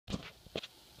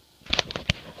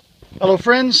Hello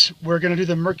friends, we're going to do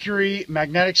the Mercury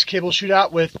magnetics cable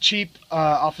shootout with cheap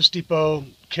Office Depot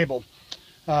cable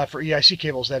for EIC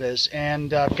cables, that is.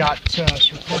 And I've got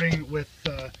us recording with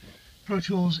Pro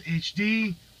Tools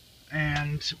HD,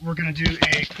 and we're going to do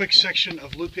a quick section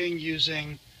of looping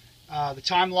using the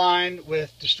timeline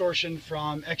with distortion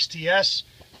from XTS,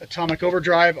 Atomic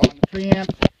Overdrive on the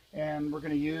preamp, and we're going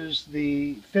to use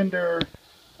the Fender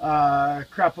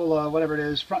Crapola, whatever it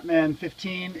is, Frontman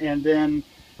 15, and then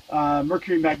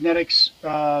Mercury Magnetics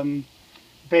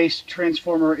based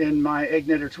transformer in my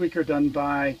Eggnett or tweaker done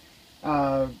by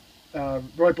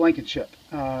Roy Blankenship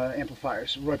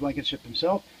amplifiers, Roy Blankenship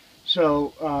himself.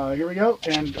 So here we go,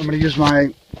 and I'm going to use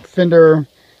my Fender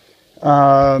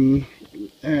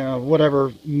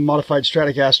whatever modified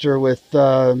Stratocaster with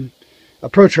a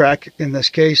Pro Track in this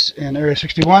case, and Area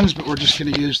 61s, but we're just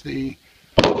going to use the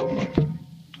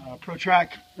Pro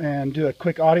Track and do a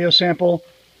quick audio sample.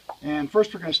 And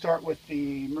first we're going to start with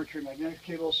the Mercury magnetic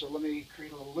cable, so let me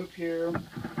create a little loop here.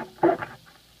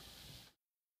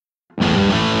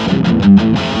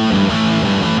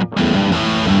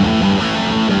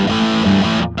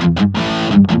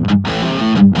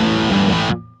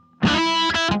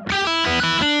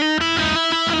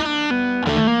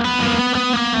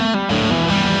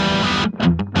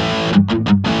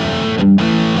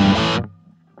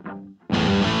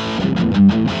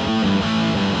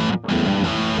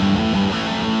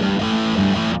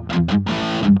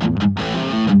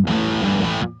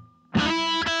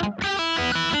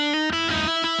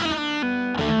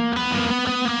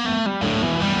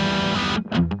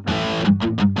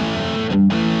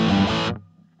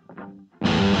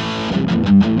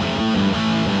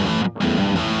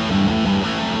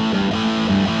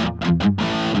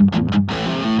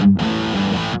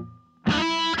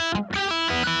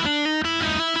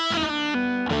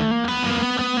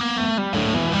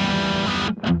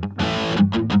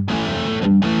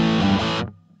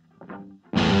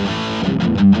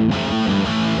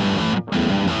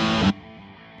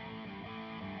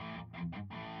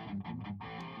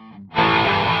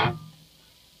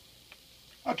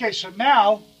 Okay, so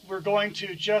now we're going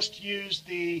to just use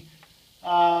the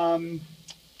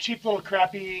cheap little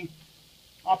crappy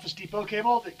Office Depot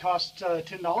cable that cost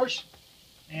 $10,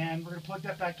 and we're going to plug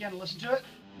that back in and listen to it.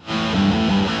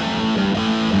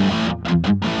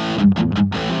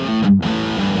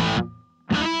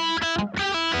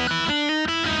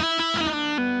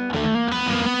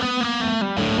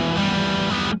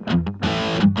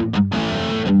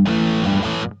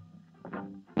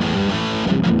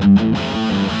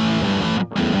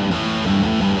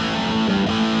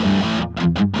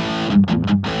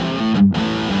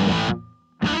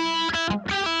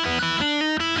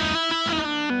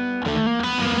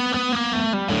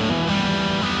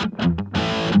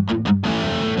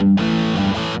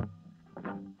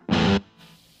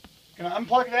 Going to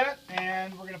unplug that,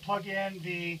 and we're going to plug in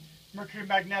the Mercury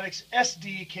Magnetics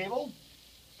SD cable,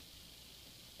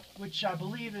 which I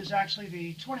believe is actually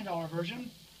the $20 version.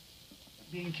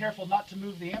 Being careful not to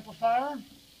move the amplifier.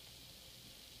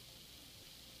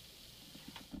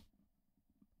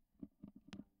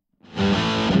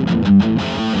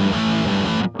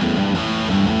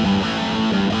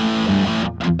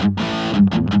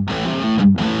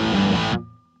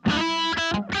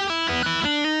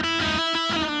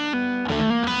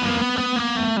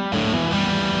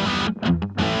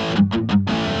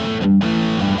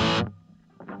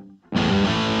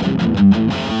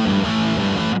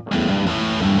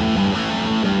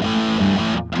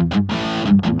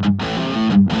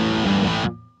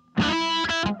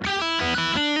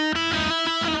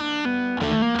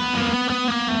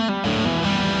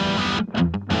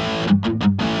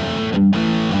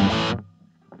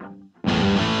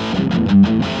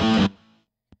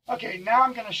 Okay, now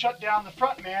I'm going to shut down the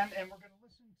Frontman, and we're going to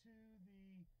listen to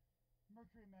the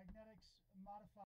Mercury Magnetics modified